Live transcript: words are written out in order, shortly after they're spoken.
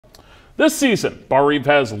This season, Barr-Reeve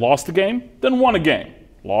has lost a game, then won a game.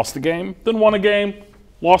 Lost a game, then won a game.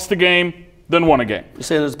 Lost a game, then won a game. You're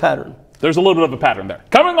saying there's a pattern? There's a little bit of a pattern there.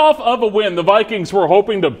 Coming off of a win, the Vikings were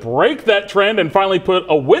hoping to break that trend and finally put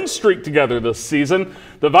a win streak together this season.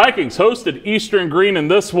 The Vikings hosted Eastern Greene in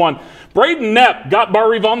this one. Braden Knapp got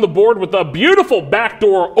Barr-Reeve on the board with a beautiful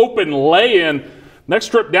backdoor open lay-in. Next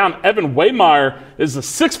trip down, Evan Waymeyer is a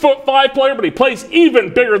 6'5" player, but he plays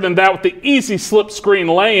even bigger than that with the easy slip screen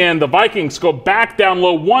lay-in. The Vikings go back down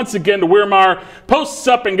low once again to Waymeyer, posts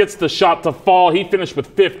up and gets the shot to fall. He finished with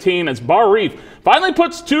 15 as Barr-Reeve finally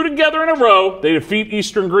puts two together in a row. They defeat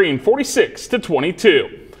Eastern Greene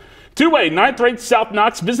 46-22. 2A, 9th-ranked South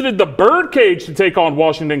Knox visited the Birdcage to take on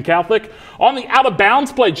Washington Catholic. On the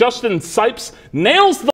out-of-bounds play, Justin Sipes nails the